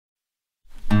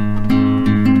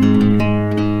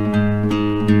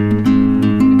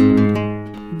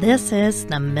This is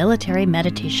the Military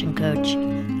Meditation Coach,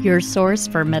 your source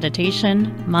for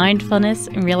meditation, mindfulness,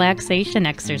 and relaxation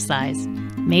exercise.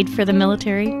 Made for the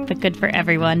military, but good for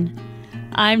everyone.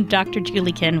 I'm Dr.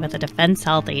 Julie Kinn with the Defense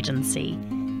Health Agency.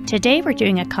 Today we're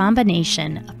doing a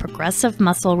combination of progressive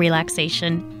muscle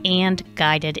relaxation and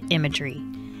guided imagery.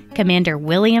 Commander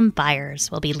William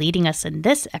Byers will be leading us in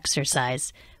this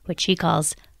exercise, which he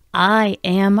calls I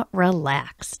Am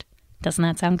Relaxed. Doesn't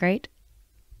that sound great?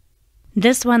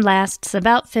 This one lasts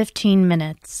about 15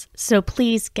 minutes, so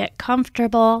please get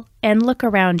comfortable and look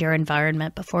around your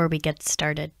environment before we get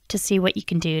started to see what you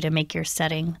can do to make your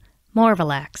setting more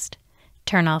relaxed.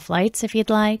 Turn off lights if you'd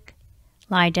like,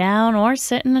 lie down or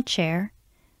sit in a chair,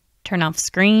 turn off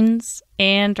screens,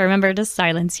 and remember to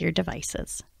silence your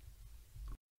devices.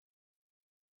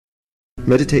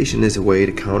 Meditation is a way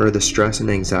to counter the stress and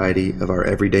anxiety of our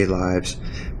everyday lives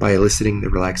by eliciting the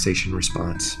relaxation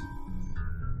response.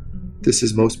 This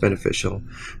is most beneficial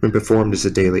when performed as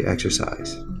a daily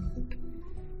exercise.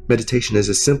 Meditation is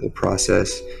a simple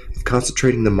process of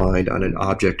concentrating the mind on an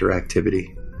object or activity.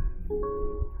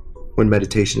 When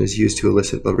meditation is used to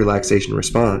elicit the relaxation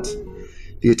response,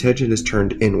 the attention is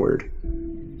turned inward.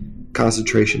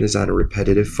 Concentration is on a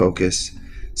repetitive focus,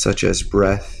 such as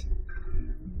breath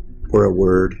or a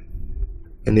word,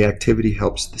 and the activity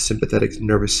helps the sympathetic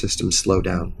nervous system slow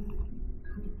down.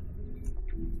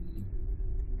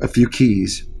 A few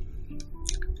keys.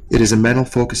 It is a mental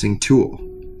focusing tool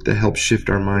that helps shift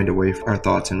our mind away from our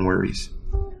thoughts and worries.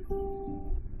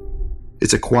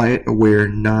 It's a quiet, aware,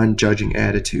 non-judging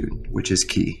attitude, which is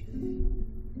key.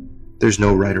 There's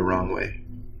no right or wrong way.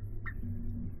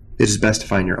 It is best to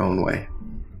find your own way.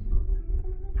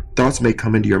 Thoughts may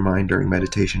come into your mind during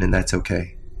meditation, and that's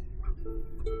okay.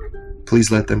 Please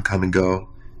let them come and go,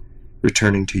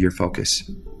 returning to your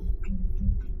focus.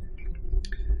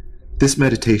 This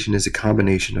meditation is a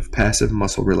combination of passive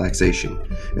muscle relaxation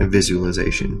and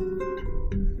visualization.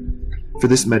 For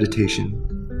this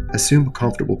meditation, assume a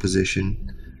comfortable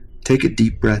position, take a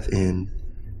deep breath in,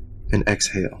 and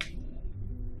exhale.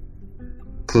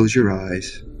 Close your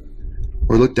eyes,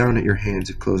 or look down at your hands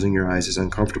if closing your eyes is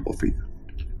uncomfortable for you,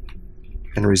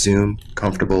 and resume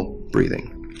comfortable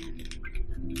breathing.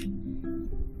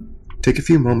 Take a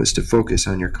few moments to focus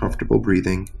on your comfortable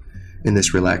breathing in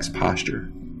this relaxed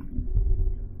posture.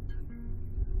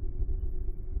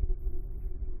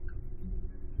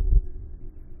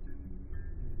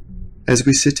 As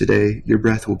we sit today, your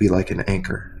breath will be like an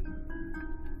anchor,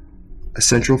 a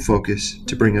central focus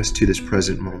to bring us to this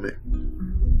present moment,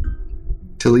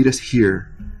 to lead us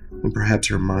here when perhaps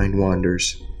our mind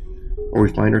wanders, or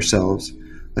we find ourselves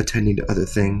attending to other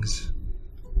things,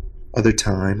 other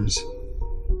times,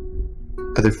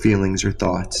 other feelings or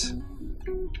thoughts.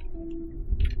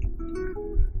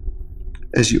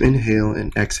 As you inhale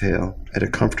and exhale at a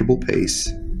comfortable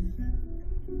pace,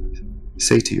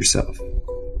 say to yourself,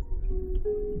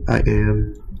 I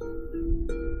am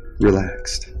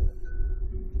relaxed.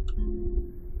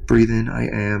 Breathe in, I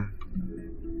am.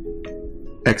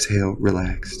 Exhale,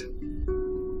 relaxed.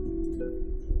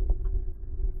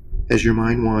 As your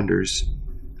mind wanders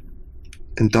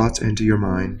and thoughts enter your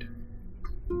mind,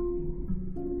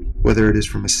 whether it is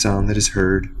from a sound that is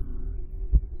heard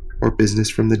or business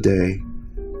from the day,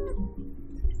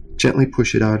 gently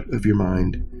push it out of your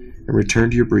mind and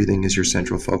return to your breathing as your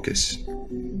central focus.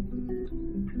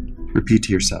 Repeat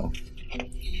to yourself,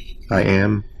 I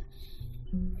am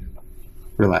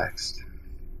relaxed.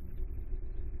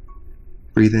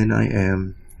 Breathe in, I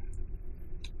am.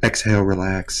 Exhale,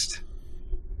 relaxed.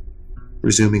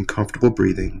 Resuming comfortable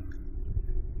breathing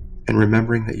and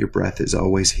remembering that your breath is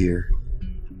always here.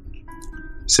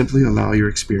 Simply allow your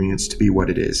experience to be what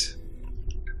it is.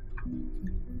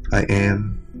 I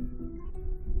am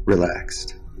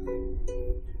relaxed.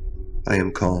 I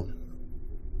am calm.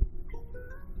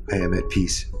 I am at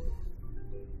peace.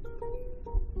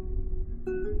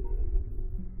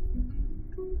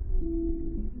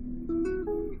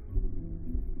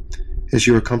 As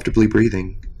you are comfortably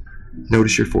breathing,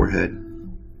 notice your forehead.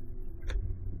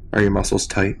 Are your muscles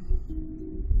tight?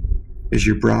 Is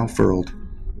your brow furrowed?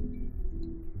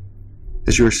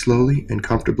 As you are slowly and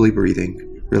comfortably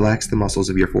breathing, relax the muscles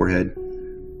of your forehead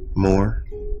more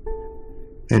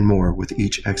and more with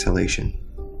each exhalation.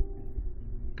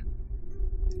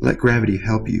 Let gravity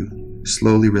help you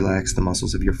slowly relax the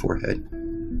muscles of your forehead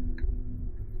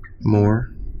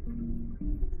more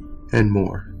and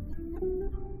more.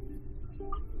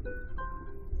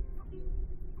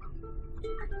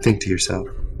 Think to yourself,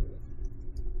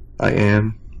 I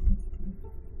am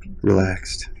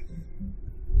relaxed.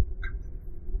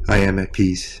 I am at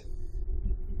peace.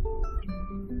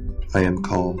 I am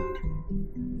calm.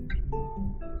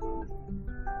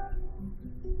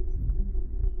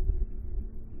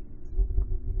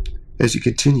 As you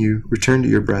continue, return to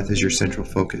your breath as your central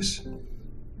focus.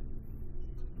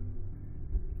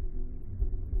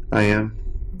 I am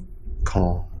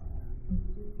calm.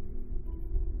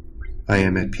 I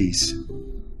am at peace.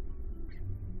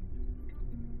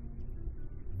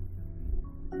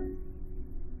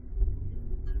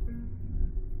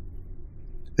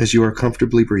 As you are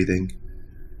comfortably breathing,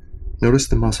 notice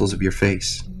the muscles of your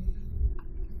face.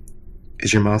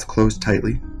 Is your mouth closed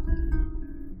tightly?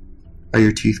 Are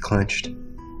your teeth clenched?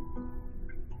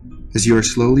 As you are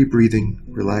slowly breathing,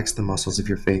 relax the muscles of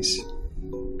your face,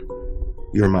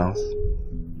 your mouth,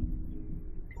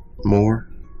 more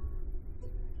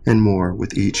and more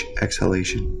with each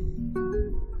exhalation.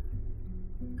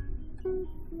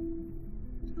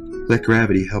 Let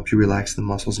gravity help you relax the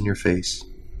muscles in your face,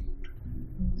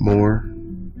 more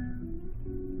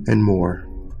and more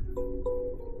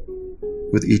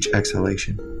with each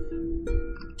exhalation.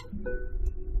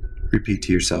 Repeat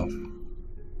to yourself,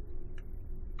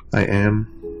 I am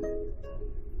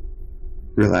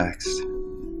relaxed.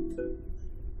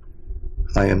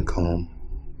 I am calm.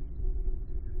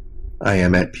 I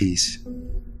am at peace.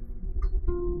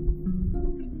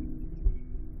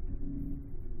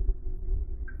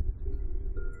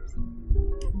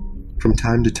 From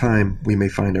time to time, we may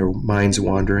find our minds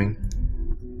wandering,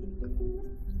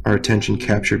 our attention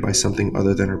captured by something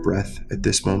other than our breath at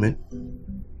this moment.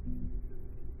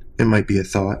 It might be a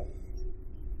thought,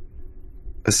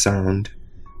 a sound,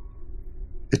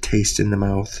 a taste in the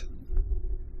mouth,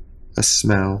 a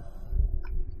smell,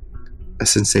 a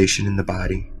sensation in the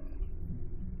body.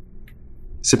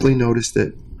 Simply notice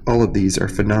that all of these are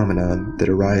phenomena that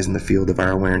arise in the field of our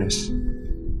awareness.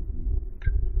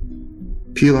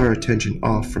 Peel our attention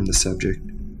off from the subject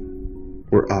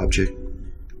or object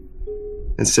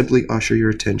and simply usher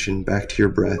your attention back to your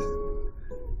breath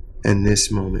and this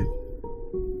moment.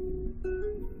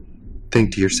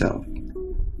 Think to yourself,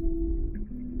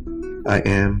 I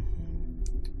am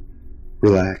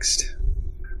relaxed.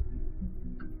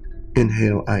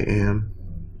 Inhale, I am.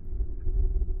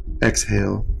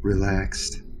 Exhale,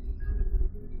 relaxed.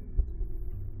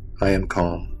 I am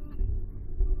calm.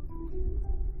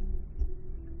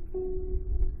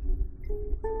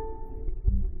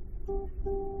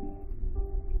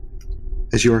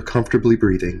 As you are comfortably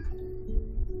breathing,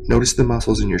 notice the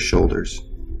muscles in your shoulders.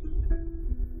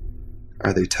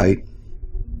 Are they tight?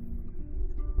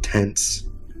 Tense?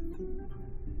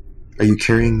 Are you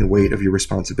carrying the weight of your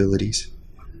responsibilities?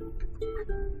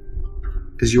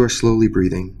 As you are slowly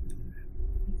breathing,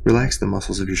 relax the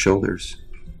muscles of your shoulders,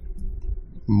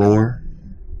 more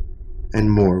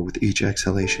and more with each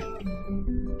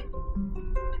exhalation.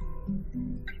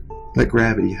 Let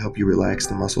gravity help you relax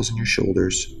the muscles in your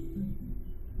shoulders,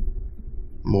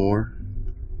 more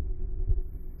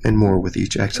and more with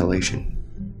each exhalation.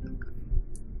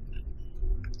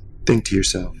 Think to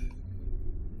yourself,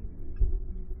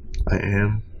 I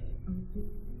am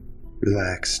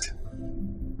relaxed.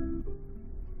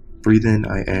 Breathe in,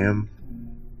 I am.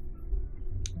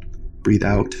 Breathe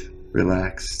out,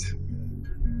 relaxed.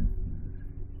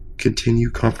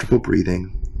 Continue comfortable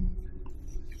breathing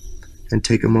and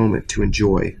take a moment to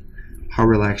enjoy how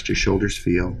relaxed your shoulders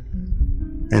feel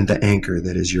and the anchor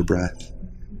that is your breath.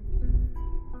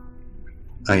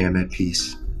 I am at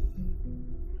peace.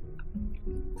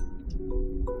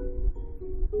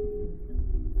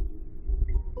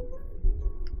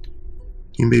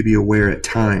 You may be aware at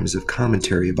times of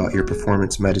commentary about your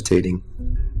performance meditating.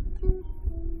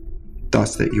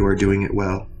 Thoughts that you are doing it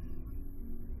well.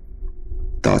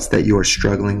 Thoughts that you are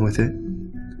struggling with it.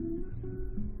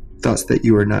 Thoughts that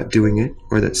you are not doing it,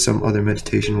 or that some other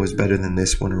meditation was better than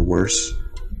this one or worse.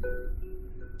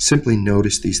 Simply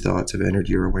notice these thoughts have entered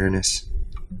your awareness.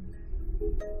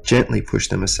 Gently push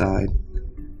them aside.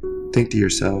 Think to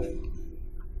yourself,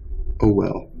 oh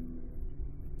well.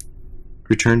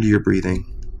 Return to your breathing.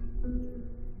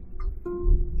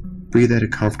 Breathe at a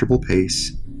comfortable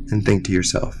pace and think to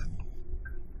yourself,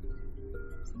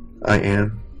 I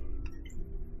am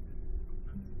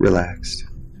relaxed.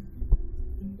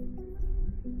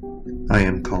 I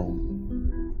am calm.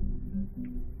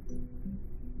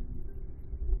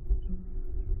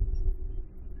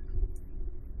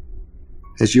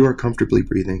 As you are comfortably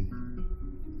breathing,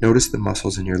 notice the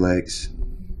muscles in your legs.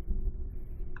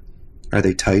 Are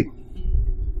they tight?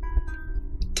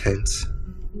 Tense?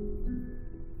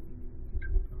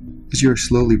 As you are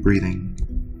slowly breathing,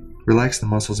 relax the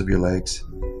muscles of your legs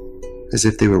as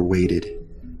if they were weighted.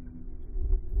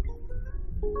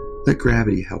 Let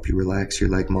gravity help you relax your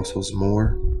leg muscles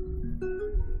more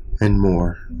and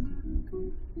more,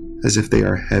 as if they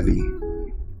are heavy,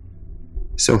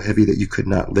 so heavy that you could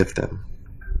not lift them.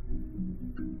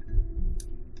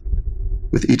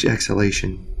 With each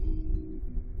exhalation,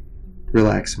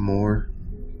 relax more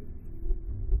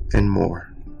and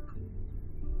more.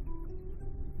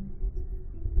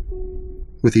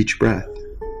 With each breath,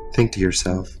 think to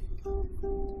yourself,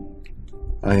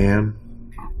 I am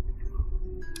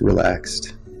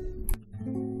relaxed.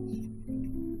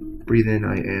 Breathe in,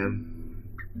 I am.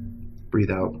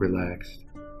 Breathe out, relaxed.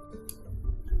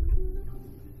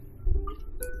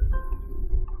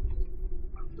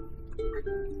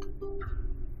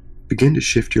 Begin to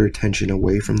shift your attention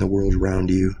away from the world around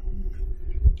you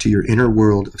to your inner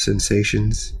world of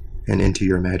sensations and into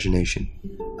your imagination.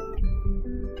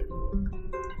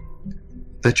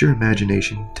 Let your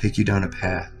imagination take you down a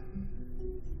path,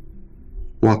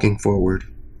 walking forward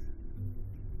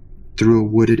through a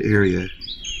wooded area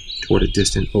toward a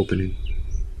distant opening.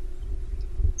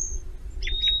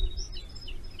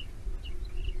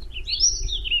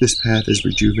 This path is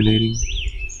rejuvenating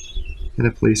and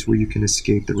a place where you can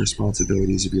escape the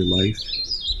responsibilities of your life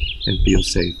and feel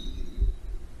safe.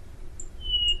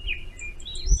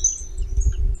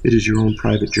 It is your own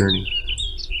private journey.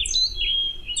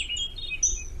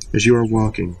 As you are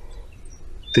walking,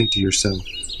 think to yourself,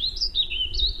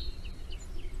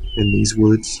 in these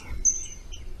woods,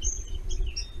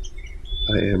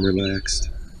 I am relaxed.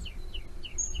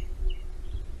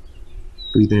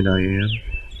 Breathe in, I am.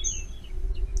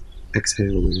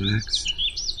 Exhale, relaxed.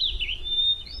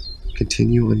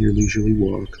 Continue on your leisurely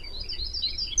walk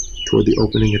toward the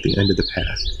opening at the end of the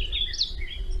path.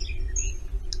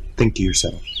 Think to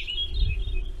yourself,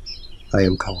 I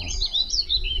am calm.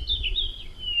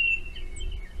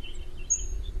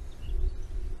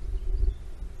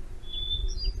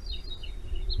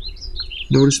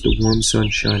 Notice the warm sun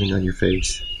shining on your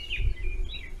face,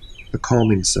 a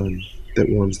calming sun that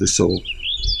warms the soul.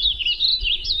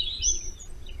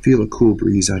 Feel a cool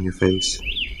breeze on your face.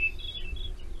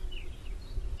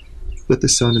 Let the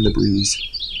sun and the breeze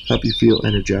help you feel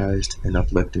energized and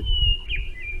uplifted.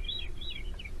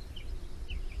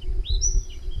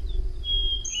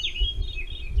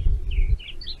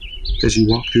 As you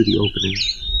walk through the opening,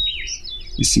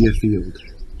 you see a field,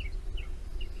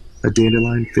 a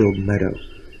dandelion-filled meadow.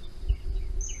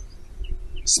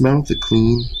 Smell the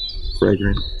clean,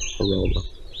 fragrant aroma.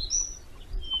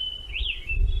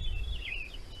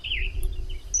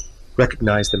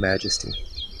 Recognize the majesty.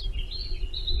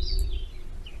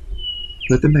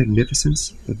 Let the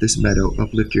magnificence of this meadow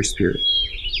uplift your spirit.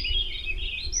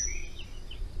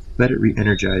 Let it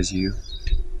re-energize you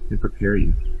and prepare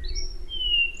you.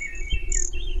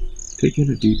 Take in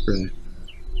a deep breath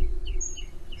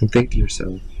and think to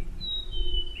yourself,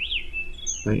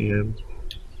 I am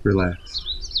relaxed.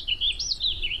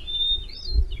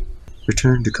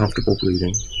 Return to comfortable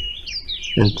breathing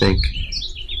and think,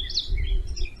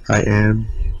 I am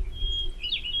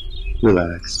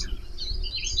relaxed.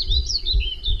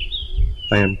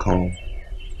 I am calm.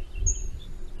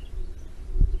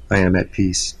 I am at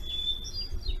peace.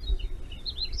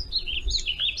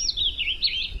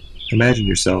 Imagine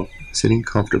yourself sitting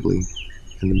comfortably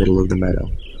in the middle of the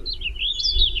meadow,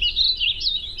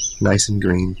 nice and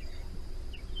green.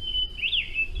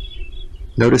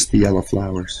 Notice the yellow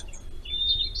flowers,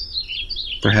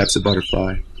 perhaps a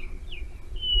butterfly.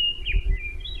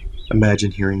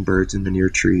 Imagine hearing birds in the near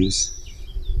trees.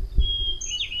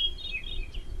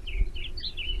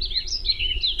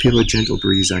 Feel a gentle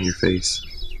breeze on your face.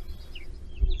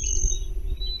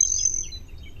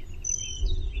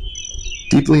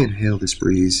 Deeply inhale this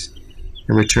breeze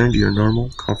and return to your normal,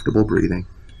 comfortable breathing.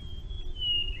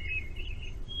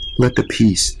 Let the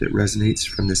peace that resonates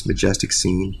from this majestic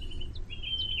scene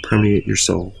permeate your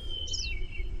soul.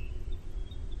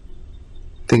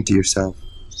 Think to yourself,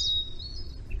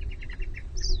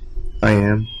 I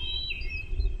am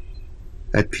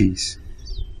at peace.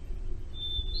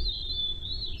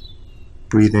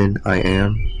 Breathe in, I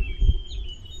am.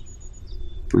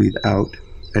 Breathe out,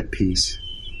 at peace.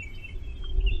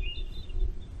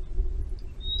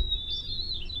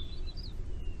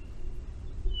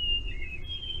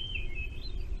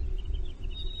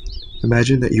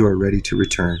 Imagine that you are ready to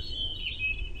return.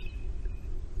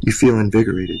 You feel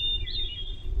invigorated,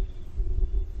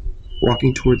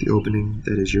 walking toward the opening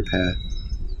that is your path,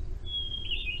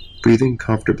 breathing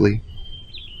comfortably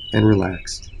and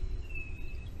relaxed.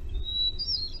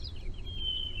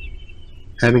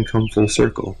 Having come full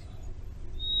circle,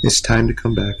 it's time to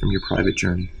come back from your private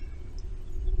journey.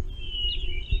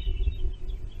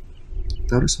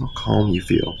 Notice how calm you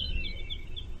feel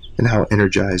and how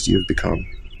energized you have become.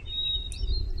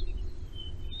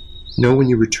 Know when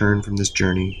you return from this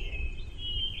journey,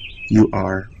 you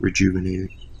are rejuvenated,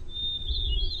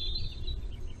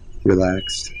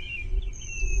 relaxed,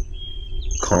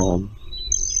 calm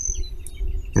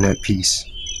and at peace.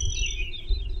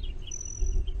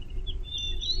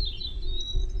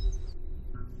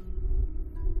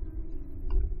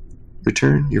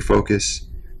 Return your focus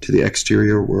to the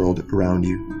exterior world around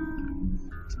you.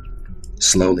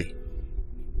 Slowly.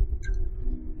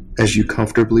 As you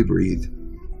comfortably breathe,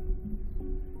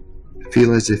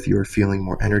 feel as if you are feeling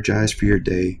more energized for your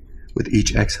day with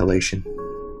each exhalation.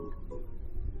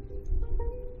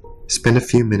 Spend a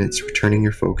few minutes returning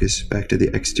your focus back to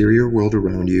the exterior world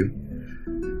around you,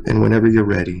 and whenever you're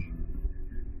ready,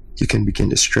 you can begin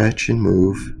to stretch and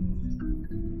move,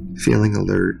 feeling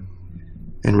alert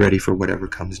and ready for whatever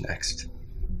comes next.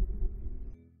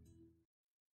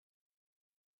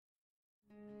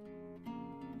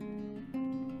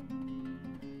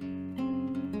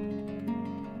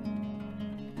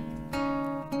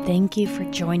 Thank you for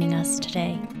joining us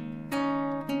today.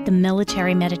 The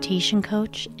Military Meditation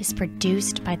Coach is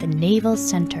produced by the Naval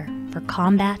Center for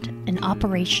Combat and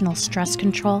Operational Stress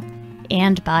Control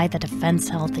and by the Defense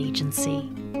Health Agency.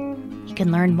 You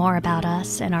can learn more about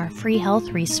us and our free health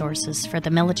resources for the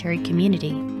military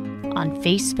community on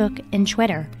Facebook and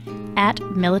Twitter at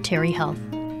Military Health.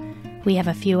 We have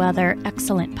a few other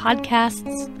excellent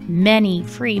podcasts, many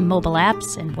free mobile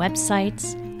apps and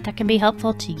websites that can be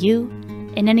helpful to you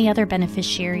and any other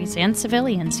beneficiaries and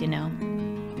civilians you know.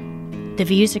 The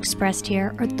views expressed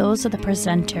here are those of the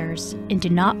presenters and do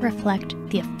not reflect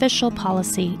the official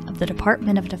policy of the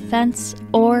Department of Defense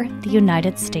or the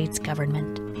United States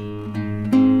government.